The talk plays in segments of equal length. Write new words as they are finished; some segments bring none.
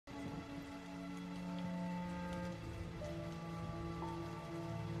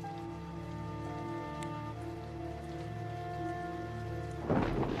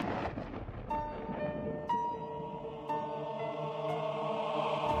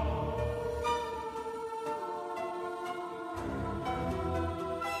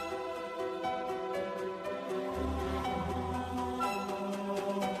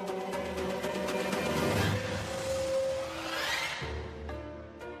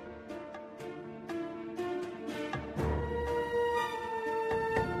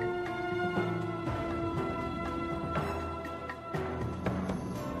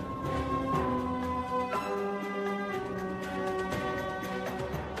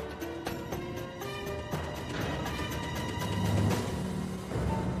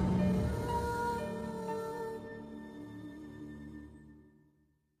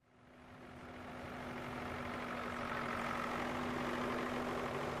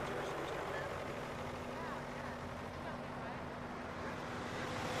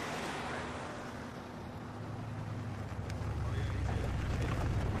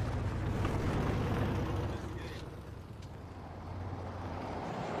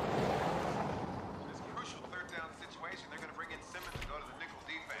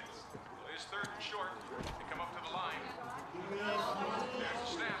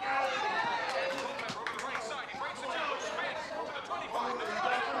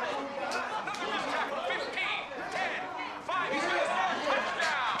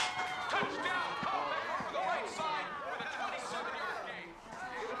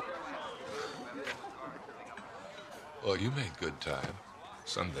you made good time.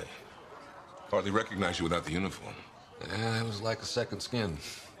 Sunday. Hardly recognize you without the uniform. It was like a second skin.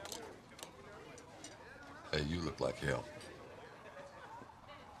 Hey, you look like hell.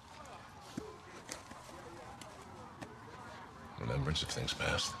 Remembrance of things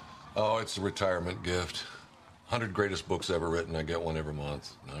past. Oh, it's a retirement gift. 100 greatest books ever written. I get one every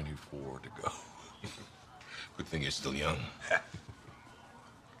month. 94 to go. Good thing you're still young.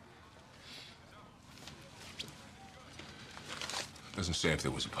 Doesn't say if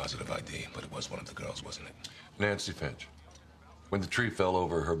there was a positive ID, but it was one of the girls, wasn't it? Nancy Finch. When the tree fell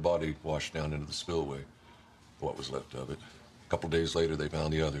over, her body washed down into the spillway. What was left of it. A couple days later, they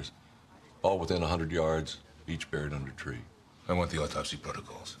found the others. All within 100 yards, each buried under a tree. I want the autopsy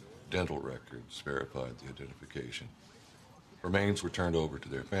protocols. Dental records verified the identification. Remains were turned over to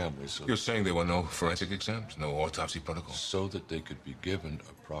their families so... You're saying there were no forensic exams? No autopsy protocols? So that they could be given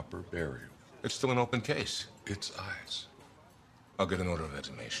a proper burial. It's still an open case. It's eyes. I'll get an order of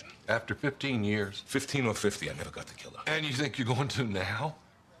exhumation. After 15 years? 15 or 50, I never got the killer. And you think you're going to now?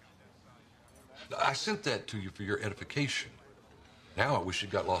 I sent that to you for your edification. Now I wish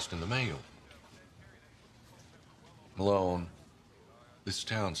it got lost in the mail. Malone, this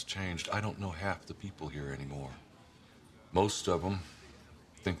town's changed. I don't know half the people here anymore. Most of them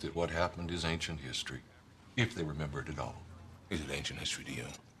think that what happened is ancient history, if they remember it at all. Is it ancient history to you?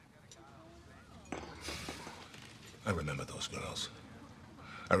 I remember those girls.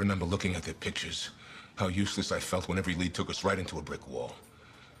 I remember looking at their pictures, how useless I felt when every lead took us right into a brick wall.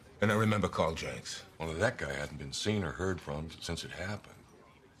 And I remember Carl Jenks. Well, that guy hadn't been seen or heard from since it happened.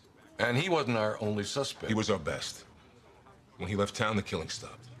 And he wasn't our only suspect. He was our best. When he left town, the killing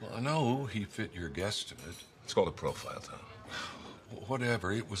stopped. Well, I know he fit your guesstimate. It's called a profile, Tom.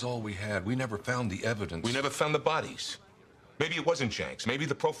 Whatever, it was all we had. We never found the evidence. We never found the bodies. Maybe it wasn't Jenks. Maybe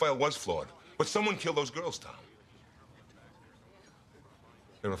the profile was flawed. But someone killed those girls, Tom.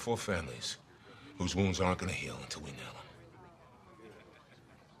 There are 4 families whose wounds aren't going to heal until we nail them.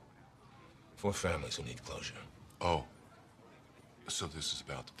 4 families who need closure. Oh, so this is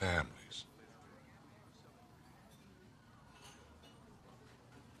about the families.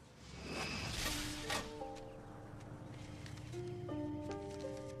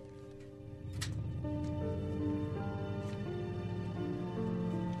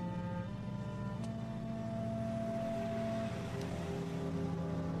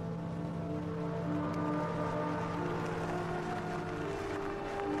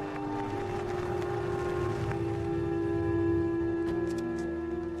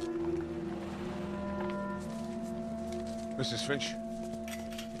 Mrs. Finch,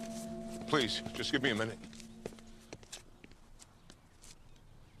 please, just give me a minute.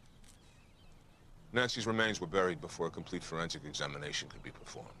 Nancy's remains were buried before a complete forensic examination could be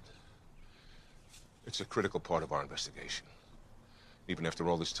performed. It's a critical part of our investigation. Even after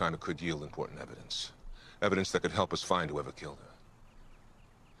all this time, it could yield important evidence. Evidence that could help us find whoever killed her.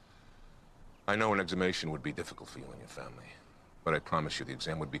 I know an exhumation would be difficult for you and your family, but I promise you the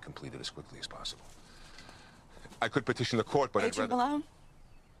exam would be completed as quickly as possible. I could petition the court, but Agent Malone,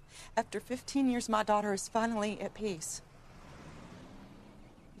 after 15 years, my daughter is finally at peace.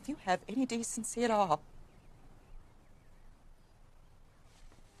 If you have any decency at all.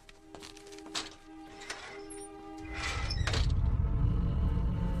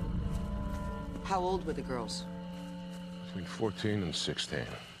 How old were the girls? Between 14 and 16.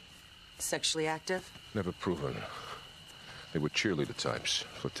 Sexually active? Never proven. They were cheerleader types,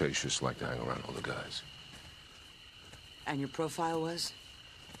 flirtatious, liked to hang around all the guys. And your profile was?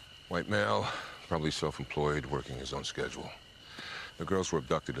 White male, probably self-employed, working his own schedule. The girls were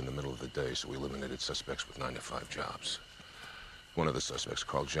abducted in the middle of the day, so we eliminated suspects with 9 to 5 jobs. One of the suspects,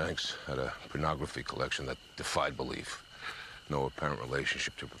 Carl Jenks, had a pornography collection that defied belief. No apparent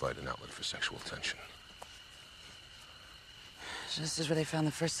relationship to provide an outlet for sexual tension. So this is where they found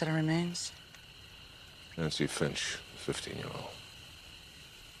the first set of remains? Nancy Finch, 15-year-old.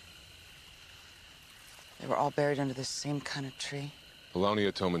 They were all buried under the same kind of tree?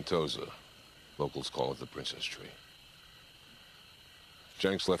 Paulownia tomentosa. Locals call it the princess tree.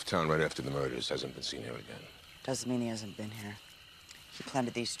 Jenks left town right after the murders. Hasn't been seen here again. Doesn't mean he hasn't been here. He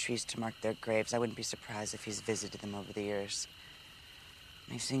planted these trees to mark their graves. I wouldn't be surprised if he's visited them over the years.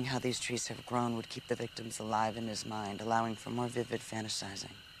 Maybe seeing how these trees have grown would keep the victims alive in his mind, allowing for more vivid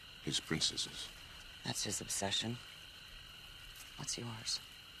fantasizing. His princesses. That's his obsession. What's yours?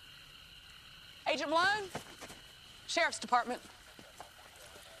 Agent Malone, Sheriff's Department.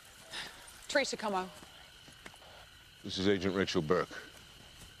 Teresa Como. This is Agent Rachel Burke.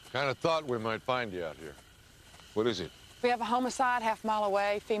 Kind of thought we might find you out here. What is it? We have a homicide half-mile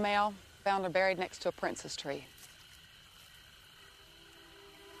away, female. Found her buried next to a princess tree.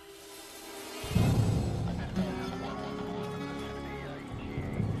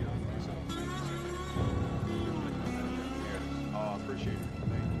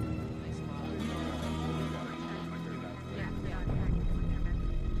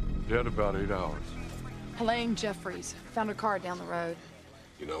 Dead about 8 hours. Helene Jeffries. Found her car down the road.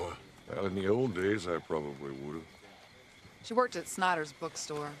 You know her? Well, in the old days, I probably would have. She worked at Snyder's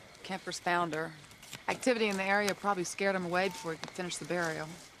bookstore. Campers found her. Activity in the area probably scared him away before he could finish the burial.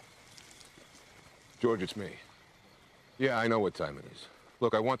 George, it's me. Yeah, I know what time it is.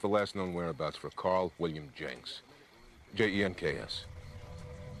 Look, I want the last known whereabouts for Carl William Jenks. Jenks.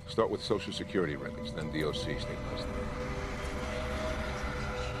 Start with Social Security records, then DOC, state custody.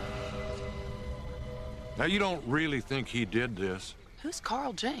 Now, you don't really think he did this? Who's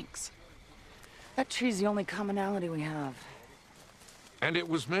Carl Jenks? That tree's the only commonality we have. And it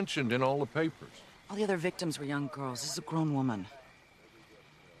was mentioned in all the papers. All the other victims were young girls. This is a grown woman.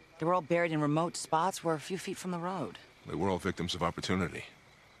 They were all buried in remote spots where a few feet from the road. They were all victims of opportunity.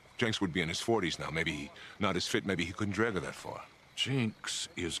 Jenks would be in his 40s now. Maybe not as fit, maybe he couldn't drag her that far. Jenks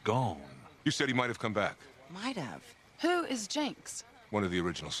is gone. You said he might have come back. Might have. Who is Jenks? One of the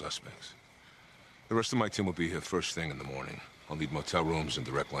original suspects. The rest of my team will be here first thing in the morning. I'll need motel rooms and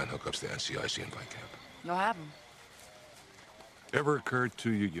direct line hookups to NCIC invite camp. You'll have him. Ever occurred to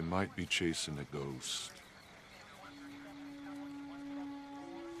you you might be chasing a ghost?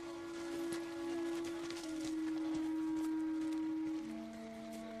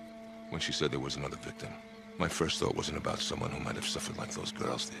 When she said there was another victim, my first thought wasn't about someone who might have suffered like those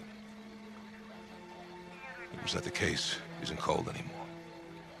girls did. It was that the case isn't cold anymore.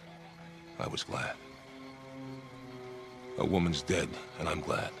 I was glad. A woman's dead, and I'm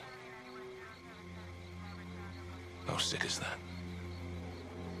glad. How sick is that?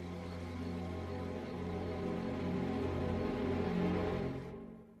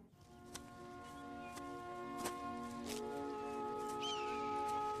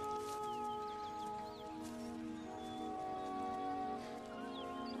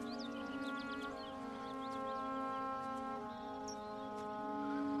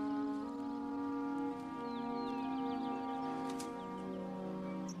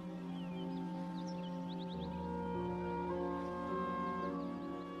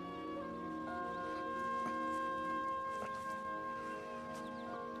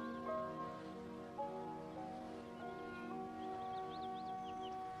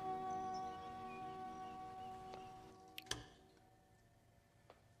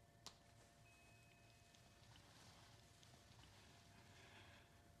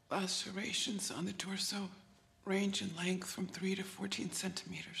 Lacerations on the torso range in length from 3 to 14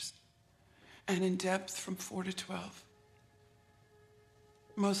 centimeters and in depth from 4 to 12.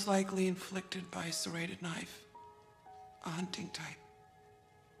 Most likely inflicted by a serrated knife, a hunting type.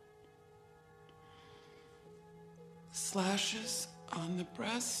 Slashes on the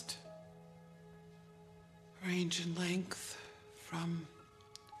breast range in length from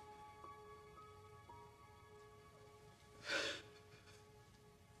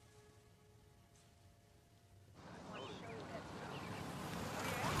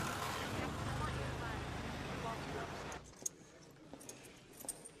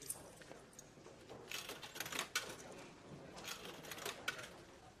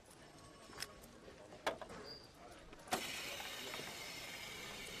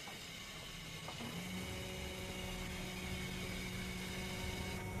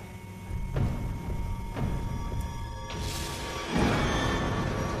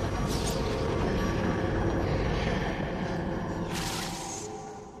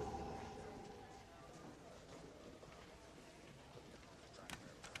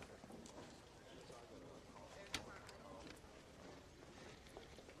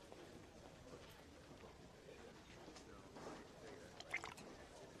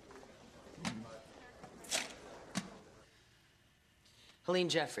Helene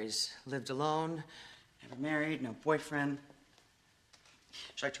Jeffries lived alone, never married, no boyfriend.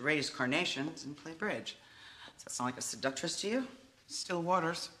 She liked to raise carnations and play bridge. Does that sound like a seductress to you? still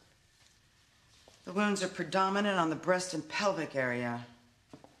waters. The wounds are predominant on the breast and pelvic area,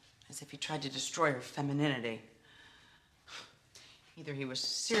 as if he tried to destroy her femininity. Either he was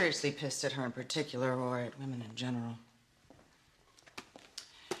seriously pissed at her in particular or at women in general.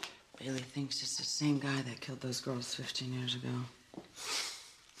 Bailey thinks it's the same guy that killed those girls 15 years ago.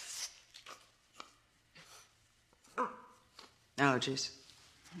 Allergies.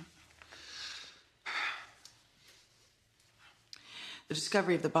 The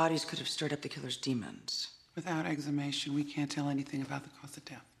discovery of the bodies could have stirred up the killer's demons. Without exhumation, we can't tell anything about the cause of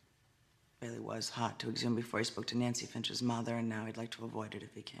death. Bailey was hot to exhume before he spoke to Nancy Finch's mother, and now he'd like to avoid it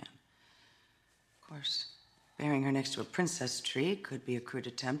if he can. Of course, burying her next to a princess tree could be a crude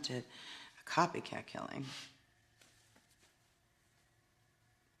attempt at a copycat killing.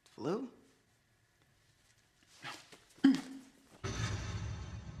 Flu?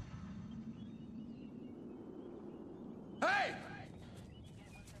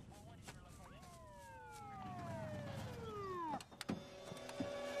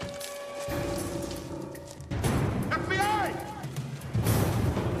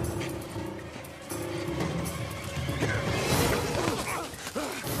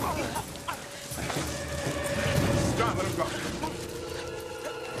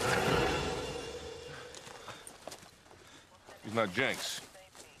 about Jenks.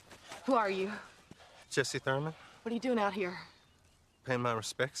 Who are you? Jesse Thurman, What are you doing out here? paying my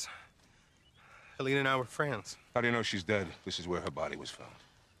respects. Helene and I were friends. How do you know she's dead? This is where her body was found.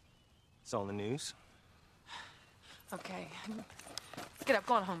 It's on the news. Okay. Get up,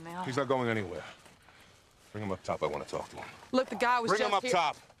 going home now. He's not going anywhere. Bring him up top. I want to talk to him. Look, the guy was Bring just him up here.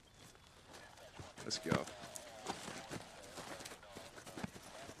 top. Let's go.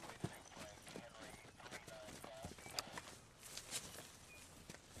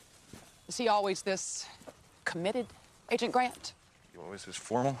 Is he always this committed, Agent Grant? You always this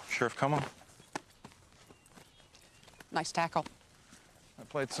formal, Sheriff Como? Nice tackle. I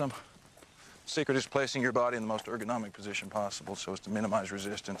played some. Secret is placing your body in the most ergonomic position possible so as to minimize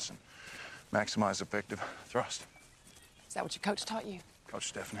resistance and maximize effective thrust. Is that what your coach taught you? Coach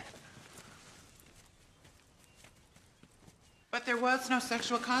Stephanie. But there was no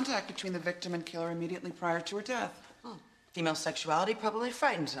sexual contact between the victim and killer immediately prior to her death. Oh, female sexuality probably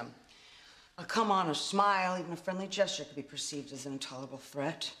frightens him. A come on, a smile, even a friendly gesture could be perceived as an intolerable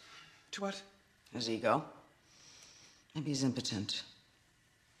threat. To what? His ego. Maybe he's impotent.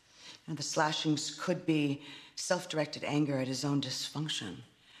 And the slashings could be self-directed anger at his own dysfunction.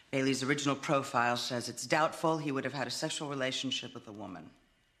 Bailey's original profile says it's doubtful he would have had a sexual relationship with a woman.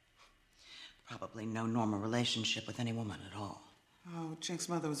 Probably no normal relationship with any woman at all. Oh, Jenks'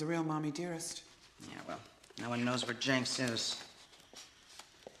 mother was a real mommy dearest. Yeah, well, no one knows where Jenks is.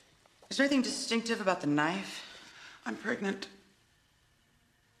 Is there anything distinctive about the knife? I'm pregnant.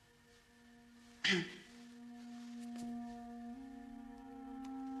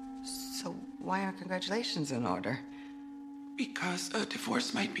 So why aren't congratulations in order? Because a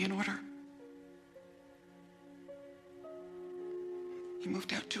divorce might be in order. He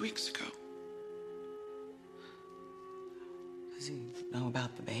moved out 2 weeks ago. Does he know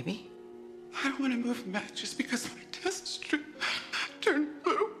about the baby? I don't want to move him back just because my test turned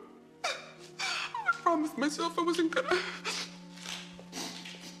blue. I promised myself I wasn't gonna. It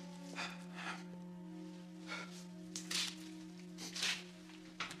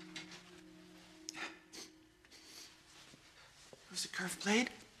was a curved blade,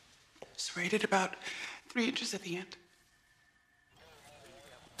 serrated about 3 inches at the end.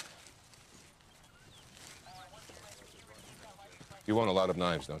 You own a lot of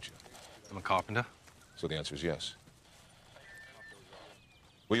knives, don't you? I'm a carpenter. So the answer is yes.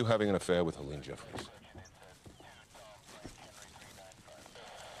 Were you having an affair with Helene Jeffries?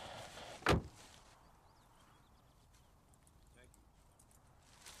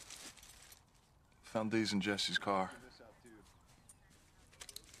 Found these in Jesse's car.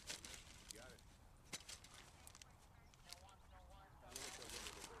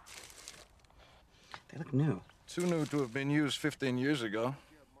 They look new. Too new to have been used 15 years ago.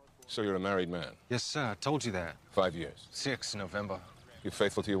 So you're a married man. Yes, sir. I told you that. 5 years. 6 November. You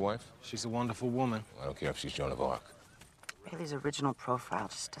faithful to your wife? She's a wonderful woman. I don't care if she's Joan of Arc. Bailey's original profile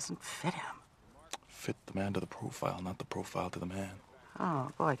just doesn't fit him. Fit the man to the profile, not the profile to the man.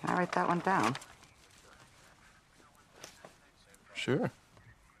 Oh, boy, can I write that one down? Sure.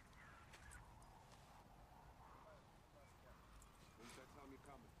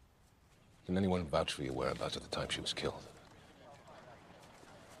 Can anyone vouch for your whereabouts at the time she was killed?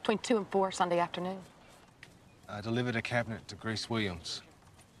 Between 2 and 4 Sunday afternoon. I delivered a cabinet to Grace Williams.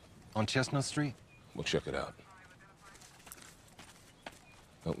 On Chestnut Street? We'll check it out.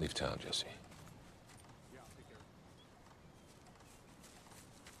 Don't leave town, Jesse.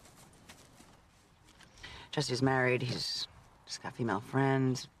 Jesse's married. He's just got female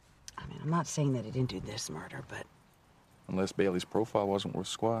friends. I mean, I'm not saying that he didn't do this murder, but... Unless Bailey's profile wasn't worth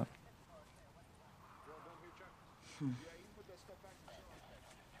squat.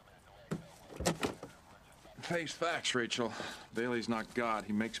 Face facts, Rachel. Bailey's not God.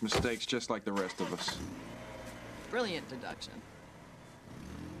 He makes mistakes just like the rest of us. Brilliant deduction.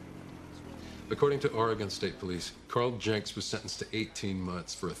 According to Oregon State Police, Carl Jenks was sentenced to 18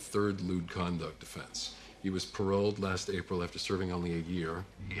 months for a third lewd conduct offense. He was paroled last April after serving only a year.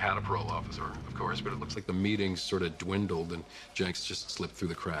 He had a parole officer, of course, but it looks like the meetings sort of dwindled and Jenks just slipped through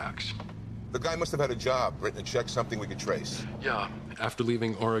the cracks. The guy must have had a job, written a check, something we could trace. Yeah. After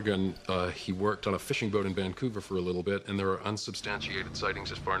leaving Oregon, he worked on a fishing boat in Vancouver for a little bit, and there are unsubstantiated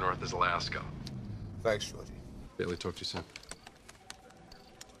sightings as far north as Alaska. Thanks, Georgie. Bailey, talk to you soon.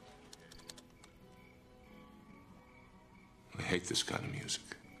 I hate this kind of music.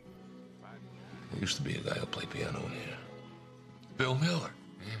 There used to be a guy who played piano in here. Bill Miller.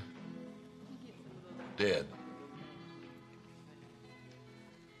 Yeah. Dead.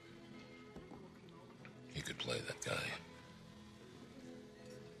 He could play, that guy.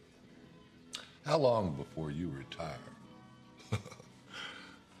 How long before you retire?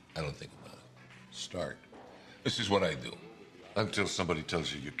 I don't think about it. Start. This is what I do. Until somebody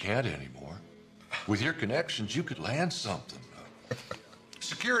tells you you can't anymore. With your connections, you could land something.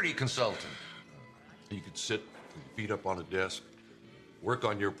 Security consultant. You could sit with your feet up on a desk, work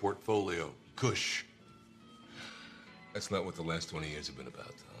on your portfolio. Cush. That's not what the last 20 years have been about,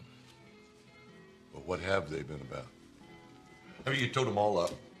 Tom. But what have they been about? I mean, you told them all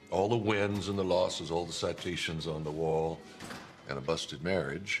up. All the wins and the losses, all the citations on the wall, and a busted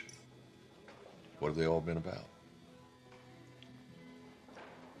marriage. What have they all been about?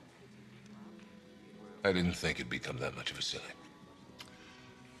 I didn't think it'd become that much of a cynic.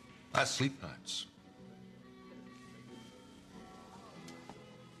 I sleep nights.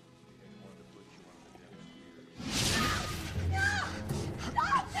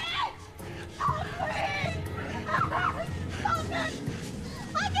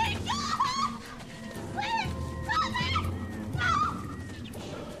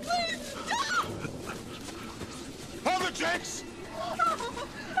 Hold it, Jenks!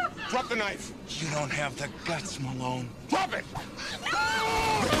 Drop the knife. You don't have the guts, Malone. Drop it!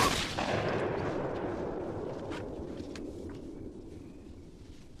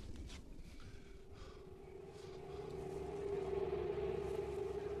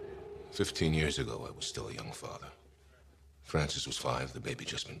 15 years ago, I was still a young father. Francis was 5, the baby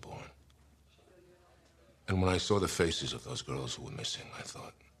just been born. And when I saw the faces of those girls who were missing, I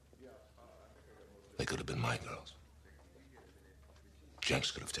thought, they could have been my girls. Jenks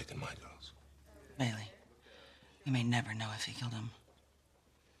could have taken my girls. Bailey, we may never know if he killed them.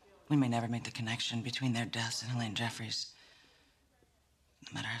 We may never make the connection between their deaths and Elaine Jeffries.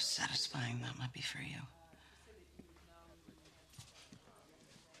 No matter how satisfying that might be for you.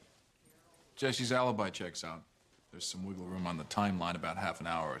 Jesse's alibi checks out. There's some wiggle room on the timeline, about half an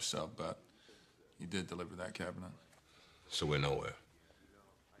hour or so, but he did deliver that cabinet. So we're nowhere.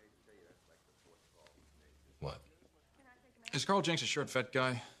 What? Is Carl Jenks a short, fat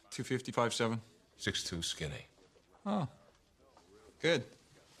guy? 250, 5'7"? 6'2", skinny. Oh, good.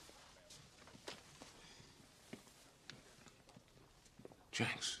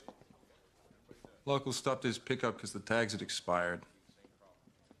 Jenks. Locals stopped his pickup because the tags had expired.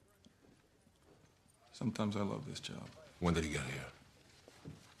 Sometimes I love this job. When did he get here?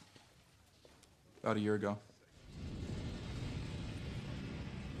 About a year ago.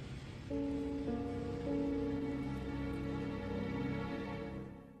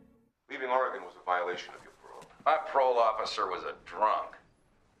 Leaving Oregon was a violation of your parole. My parole officer was a drunk.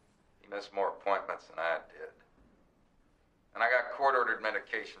 He missed more appointments than I did. And I got court-ordered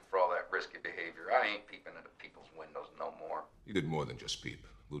medication for all that risky behavior. I ain't peeping into people's windows no more. You did more than just peep.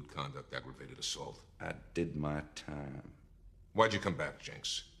 Lewd conduct, aggravated assault. I did my time. Why'd you come back,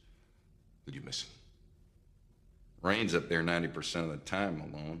 Jenks? Did you miss him? Rain's up there 90% of the time,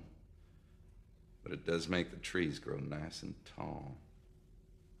 Malone. But it does make the trees grow nice and tall.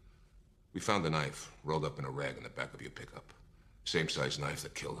 We found a knife rolled up in a rag in the back of your pickup. Same size knife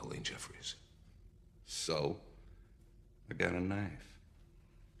that killed Elaine Jeffries. So, I got a knife.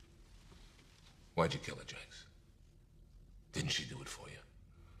 Why'd you kill her, Jenks? Didn't she do it for you?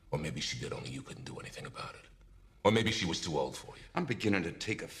 Or maybe she did, only you couldn't do anything about it. Or maybe she was too old for you. I'm beginning to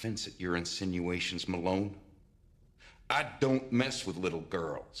take offense at your insinuations, Malone. I don't mess with little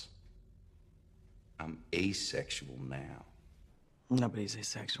girls. I'm asexual now. Nobody's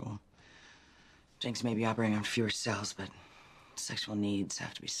asexual. Jenks may be operating on fewer cells, but sexual needs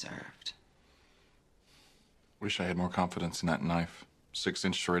have to be served. Wish I had more confidence in that knife.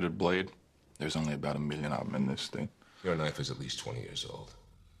 6-inch serrated blade. There's only about 1 million of them in this state. Your knife is at least 20 years old.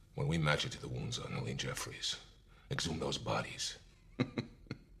 When we match it to the wounds on Elaine Jeffries, exhume those bodies.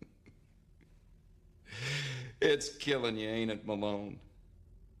 It's killing you, ain't it, Malone?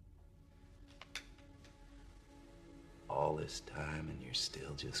 All this time and you're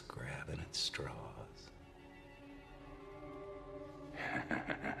still just grabbing at straws.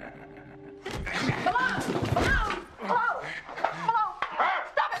 Come on! Hello!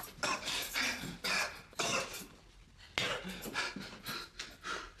 Stop it!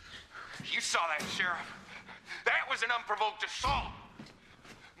 You saw that, Sheriff. That was an unprovoked assault.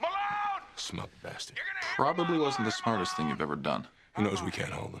 Malone! Smug bastard. Probably wasn't the smartest thing you've ever done. He knows we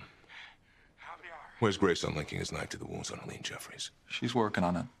can't hold him. Where's Grace on linking his knife to the wounds on Elaine Jeffries? She's working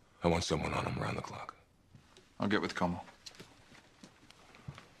on it. I want someone on him around the clock. I'll get with Como.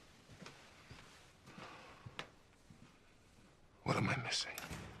 What am I missing?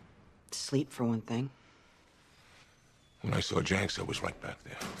 Sleep, for one thing. When I saw Jenks, I was right back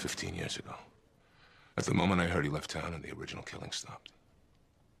there, 15 years ago. At the moment I heard he left town and the original killing stopped.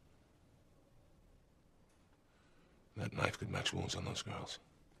 That knife could match wounds on those girls.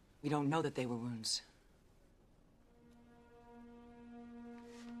 We don't know that they were wounds.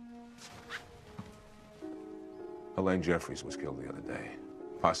 Elaine Jeffries was killed the other day,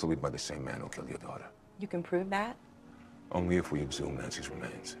 possibly by the same man who killed your daughter. You can prove that? Only if we exhume Nancy's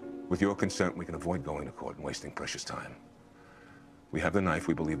remains. With your consent, we can avoid going to court and wasting precious time. We have the knife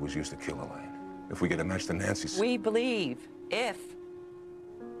we believe was used to kill Elaine. If we get a match to Nancy's... We believe. If.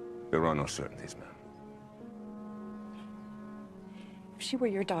 There are no certainties, ma'am. If she were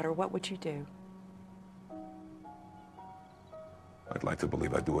your daughter, what would you do? I'd like to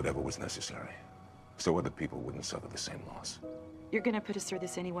believe I'd do whatever was necessary, so other people wouldn't suffer the same loss. You're gonna put us through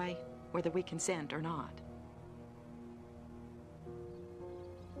this anyway, whether we consent or not.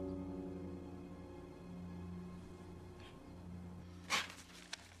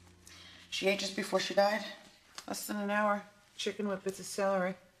 She ate just before she died. Less than an hour. Chicken with bits of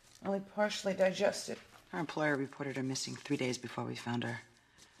celery. Only partially digested. Her employer reported her missing 3 days before we found her.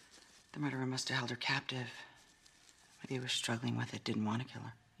 The murderer must have held her captive. Maybe he was struggling with it, didn't want to kill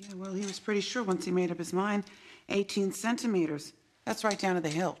her. Yeah, well, he was pretty sure once he made up his mind. 18 centimeters. That's right down to the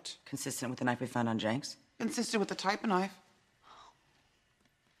hilt. Consistent with the knife we found on Jenks? Consistent with the type of knife.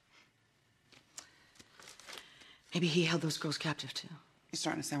 Maybe he held those girls captive, too. You're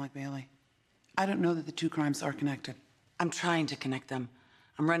starting to sound like Bailey. I don't know that the two crimes are connected. I'm trying to connect them.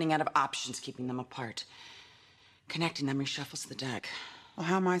 I'm running out of options keeping them apart. Connecting them reshuffles the deck. Well,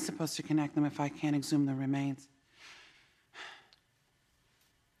 how am I supposed to connect them if I can't exhume the remains?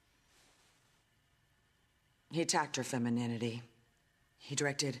 He attacked her femininity. He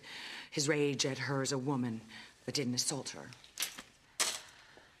directed his rage at her as a woman, but didn't assault her.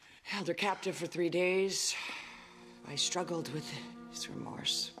 Held her captive for 3 days. I struggled with his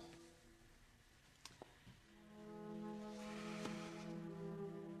remorse.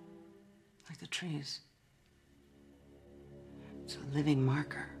 Like the trees. It's a living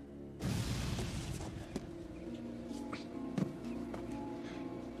marker.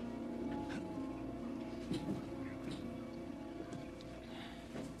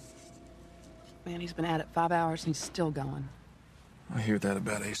 Man, he's been at it 5 hours and he's still going. I hear that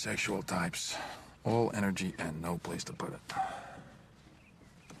about asexual types. All energy and no place to put it.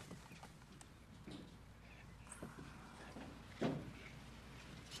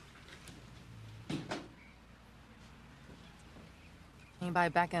 Anybody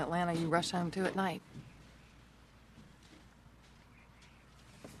back in Atlanta you rush home to at night?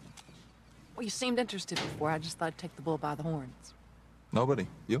 Well, you seemed interested before. I just thought I'd take the bull by the horns. Nobody.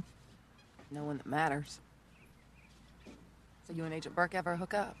 You? No one that matters. So you and Agent Burke ever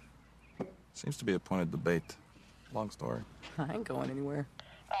hook up? Seems to be a point of debate. Long story. I ain't going anywhere.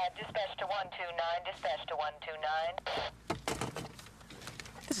 Dispatch to 129, dispatch to 129.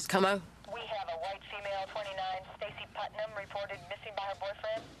 This is Como. We have a white female, 29, Stacy Putnam, reported missing by her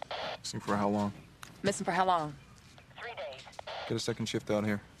boyfriend. Missing for how long? Missing for how long? 3 days. Get a second shift out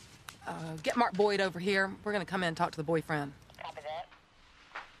here. Get Mark Boyd over here. We're gonna come in and talk to the boyfriend. Copy that.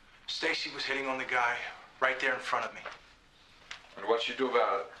 Stacy was hitting on the guy right there in front of me. And what'd she do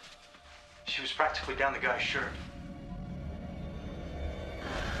about it? She was practically down the guy's shirt.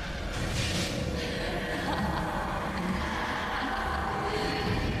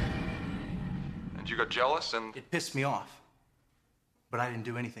 And you got jealous and... It pissed me off. But I didn't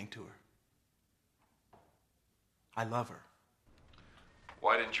do anything to her. I love her.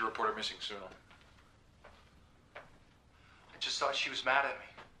 Why didn't you report her missing sooner? I just thought she was mad at me.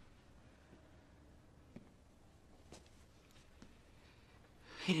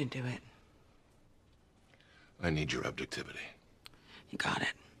 He didn't do it. I need your objectivity. You got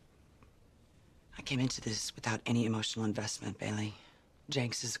it. I came into this without any emotional investment, Bailey.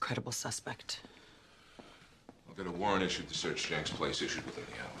 Jenks is a credible suspect. I'll get a warrant issued to search Jenks' place issued within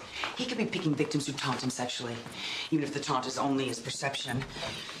the hour. He could be picking victims who taunt him sexually, even if the taunt is only his perception,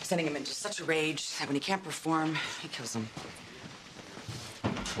 sending him into such a rage that when he can't perform, he kills them.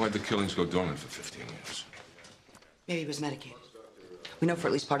 Why'd the killings go dormant for 15 years? Maybe he was medicated. We know for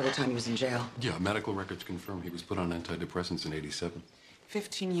at least part of the time he was in jail. Yeah, medical records confirm he was put on antidepressants in '87.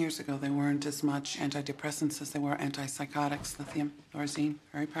 15 years ago, they weren't as much antidepressants as they were antipsychotics, lithium, lorazine,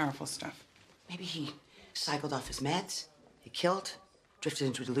 very powerful stuff. Maybe he cycled off his meds, he killed, drifted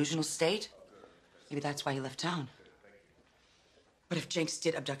into a delusional state. Maybe that's why he left town. But if Jenks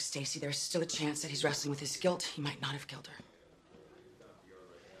did abduct Stacy, there's still a chance that he's wrestling with his guilt. He might not have killed her.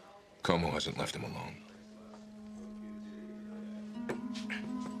 Como hasn't left him alone.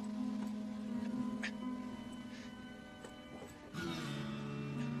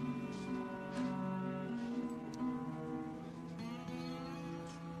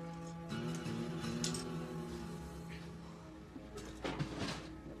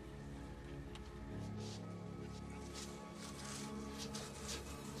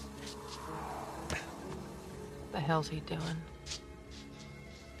 hell's he doing?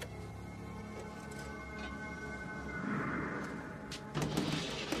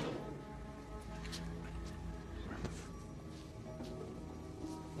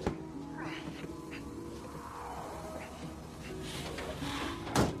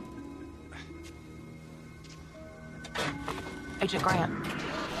 Agent Grant.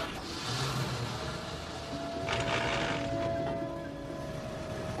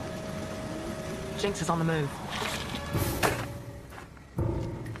 Jenks is on the move.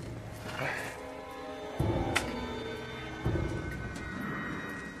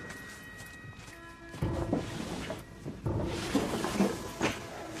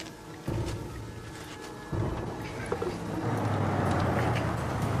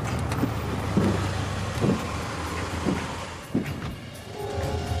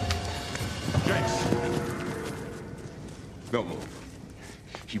 Don't move.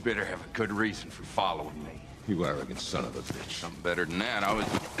 You better have a good reason for following me. You arrogant son of a bitch. Something better than that. I was...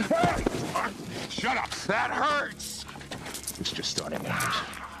 Shut up! That hurts! It's just starting out.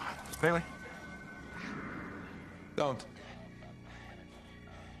 Bailey? Don't.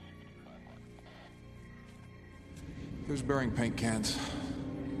 Who's burying paint cans?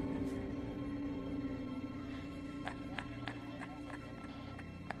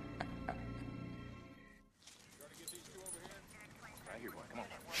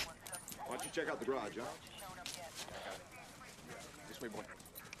 Why don't you check out the garage, huh? This way, boy.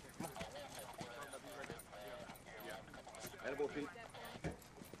 Come on. Attaboy, Pete.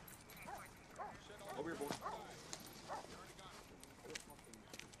 Over here, boy.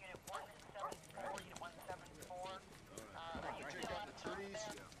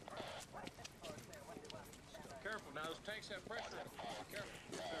 Careful now, those tanks have pressure.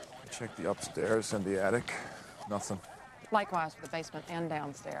 Careful. Check the upstairs and the attic. Nothing. Likewise for the basement and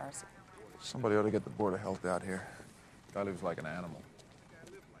downstairs. Somebody ought to get the Board of Health out here. Guy lives like an animal.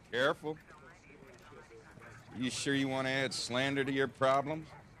 Careful. You sure you want to add slander to your problems?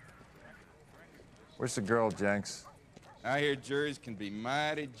 Where's the girl, Jenks? I hear juries can be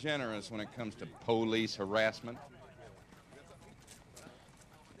mighty generous when it comes to police harassment.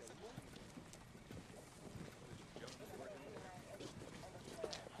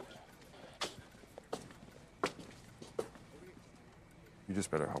 You just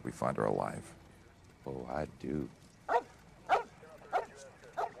better hope we find her alive. Oh, I do.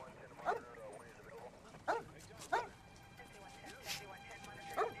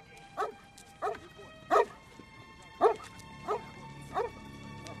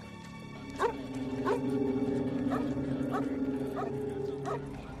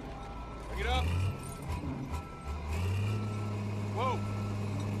 Pick it up. Whoa. All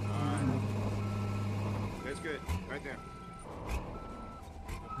right. That's good. Right there.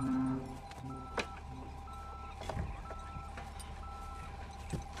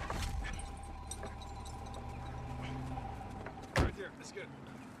 Right there. That's good.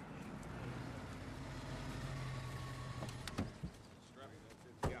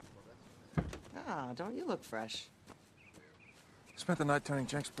 Ah, don't you look fresh? Spent the night turning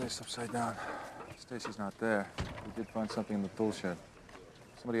Jenks' place upside down. Stacy's not there. We did find something in the tool shed.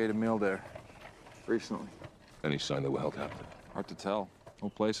 Somebody ate a meal there. Recently. Any sign they were held captive? Hard to tell.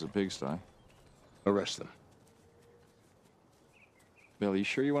 Whole place is a pigsty. Arrest them. Bill, you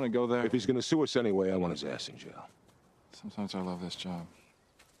sure you want to go there? If he's gonna sue us anyway, I want his ass in jail. Sometimes I love this job.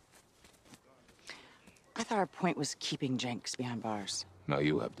 I thought our point was keeping Jenks behind bars. Now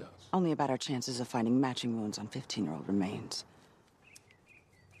you have doubts. Only about our chances of finding matching wounds on 15-year-old remains.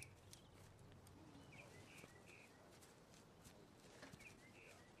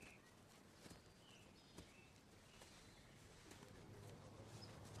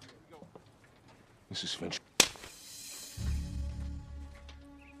 Mrs. Finch.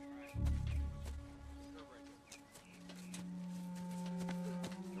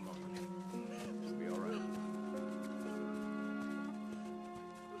 It'll be all right.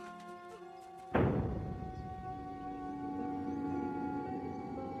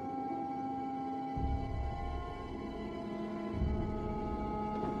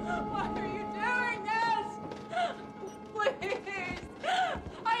 Why are you doing this? Please!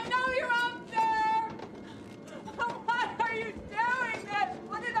 I know you're up there! Why are you doing this?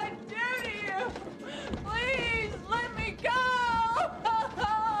 What did I do to you? Please, let me go!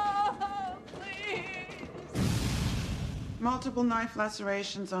 Please! Multiple knife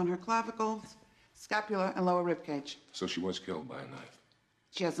lacerations on her clavicles, scapula, and lower ribcage. So she was killed by a knife.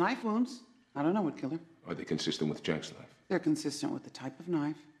 She has knife wounds. I don't know what killed her. Are they consistent with Jenks' knife? They're consistent with the type of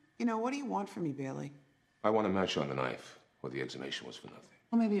knife. You know, what do you want from me, Bailey? I want a match on the knife, or the exhumation was for nothing.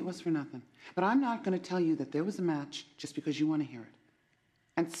 Well, maybe it was for nothing. But I'm not going to tell you that there was a match just because you want to hear it.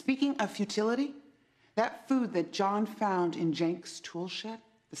 And speaking of futility, that food that John found in Jenks' tool shed,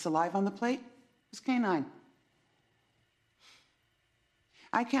 the saliva on the plate, was canine.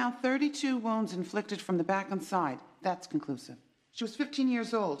 I count 32 wounds inflicted from the back and side. That's conclusive. She was 15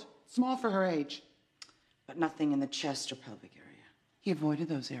 years old, small for her age. But nothing in the chest or pelvic area. He avoided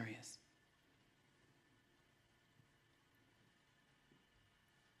those areas.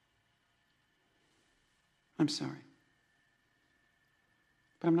 I'm sorry.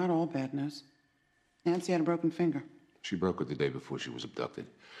 But I'm not all bad news. Nancy had a broken finger. She broke it the day before she was abducted.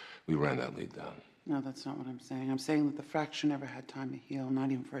 We ran that lead down. No, that's not what I'm saying. I'm saying that the fracture never had time to heal, not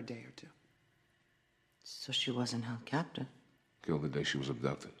even for a day or two. So she wasn't held captive. Killed the day she was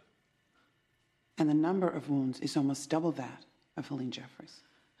abducted. And the number of wounds is almost double that of Helene Jeffries.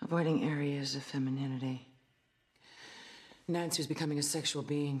 Avoiding areas of femininity. Nancy was becoming a sexual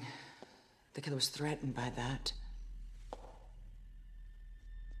being. The killer was threatened by that.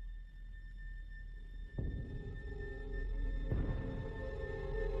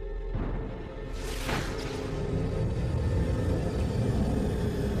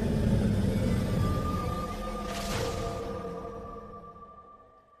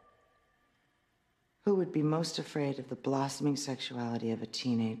 Who would be most afraid of the blossoming sexuality of a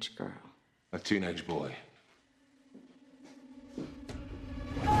teenage girl? A teenage boy.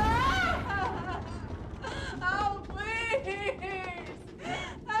 Oh, please!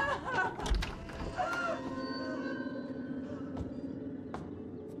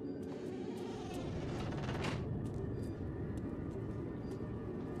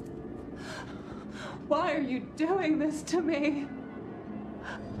 Why are you doing this to me?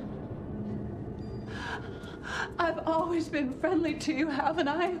 I've always been friendly to you, haven't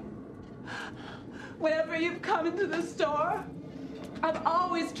I? Whenever you've come into the store, I've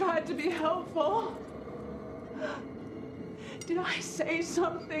always tried to be helpful. Did I say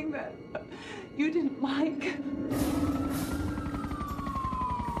something that you didn't like?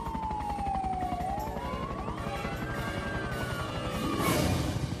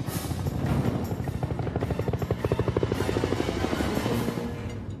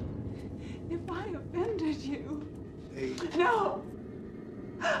 If I offended you... Hey. No!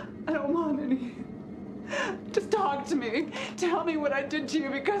 I don't want any. Just talk to me. Tell me what I did to you,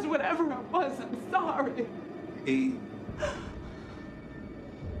 because whatever it was, I'm sorry. Hey.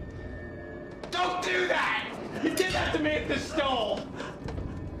 Don't do that! You did that to me at the store!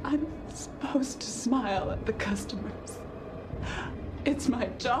 I'm supposed to smile at the customers. It's my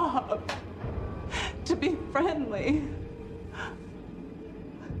job to be friendly.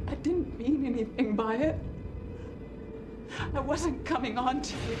 I didn't mean anything by it. I wasn't coming on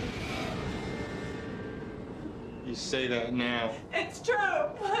to you. You say that now. It's true,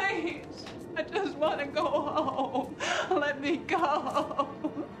 please. I just want to go home. Let me go.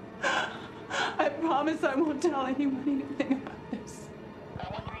 I promise I won't tell anyone anything about this.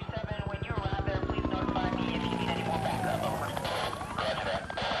 137, when you arrive there, please notify me if you need any more backup. Over. Roger that.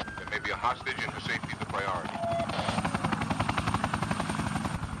 There may be a hostage, and for safety is the priority.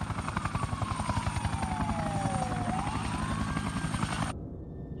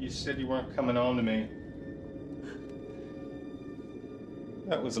 You said you weren't coming on to me.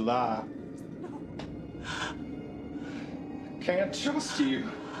 That was a lie. I can't trust you.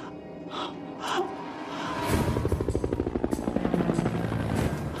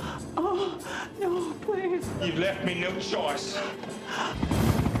 Oh, no, please. You've left me no choice.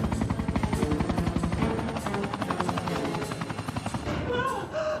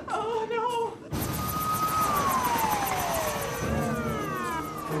 Oh, no.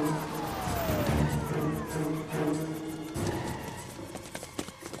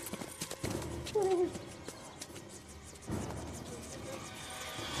 Please.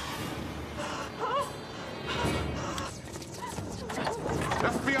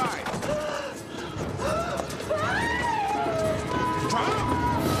 FBI!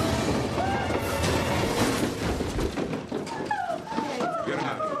 Get him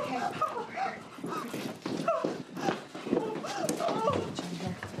out.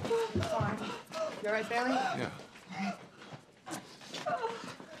 You all right, Bailey? Yeah.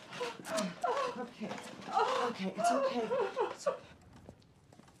 Okay. Okay, it's okay. It's okay.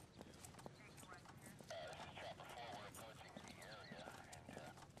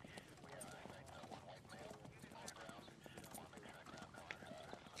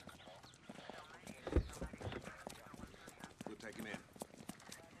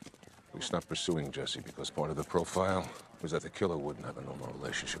 We stopped pursuing Jesse because part of the profile was that the killer wouldn't have a normal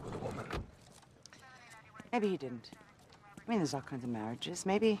relationship with a woman. Maybe he didn't. I mean, there's all kinds of marriages.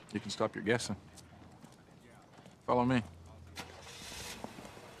 Maybe. You can stop your guessing. Follow me.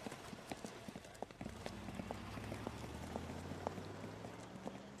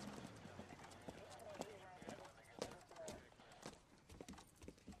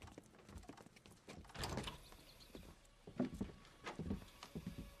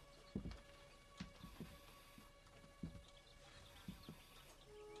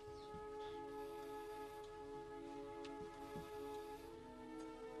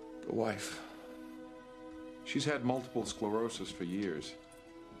 The wife. She's had multiple sclerosis for years.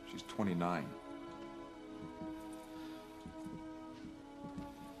 She's 29.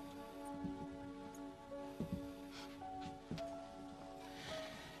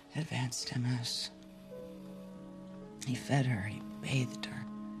 Advanced MS. He fed her, he bathed her.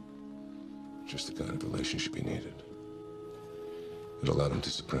 Just the kind of relationship he needed. It allowed him to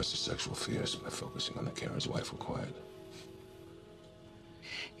suppress his sexual fears by focusing on the care his wife required.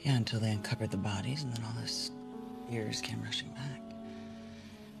 Yeah, until they uncovered the bodies, and then all his fears came rushing back.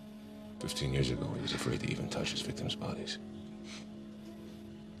 15 years ago, he was afraid to even touch his victims' bodies.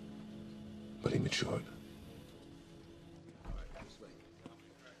 But he matured.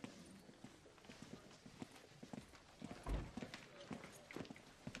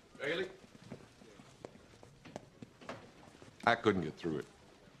 Bailey? I couldn't get through it.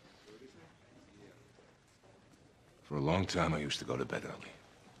 For a long time, I used to go to bed early.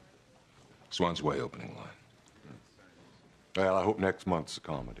 Swan's Way opening line. Well, I hope next month's a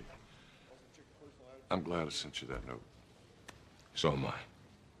comedy. I'm glad I sent you that note. So am I.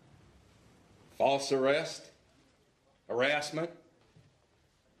 False arrest? Harassment?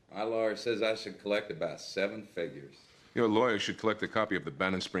 My lawyer says I should collect about 7 figures. Your lawyer should collect a copy of the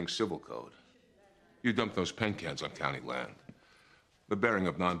Bannon Springs Civil Code. You dumped those paint cans on county land. The bearing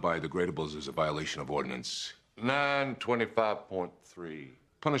of non-biodegradables is a violation of ordinance 925.3.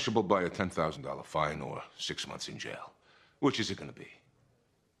 Punishable by a $10,000 fine or 6 months in jail. Which is it going to be?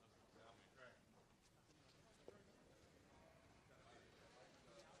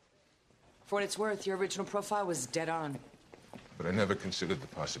 For what it's worth, your original profile was dead on. But I never considered the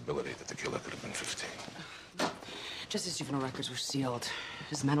possibility that the killer could have been 15. Just his juvenile records were sealed.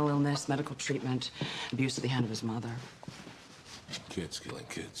 His mental illness, medical treatment, abuse at the hand of his mother. Kids killing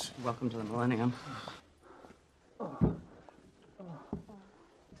kids. Welcome to the millennium.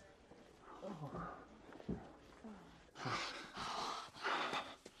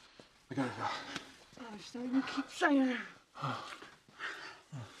 I gotta go. Oh, so you keep saying it.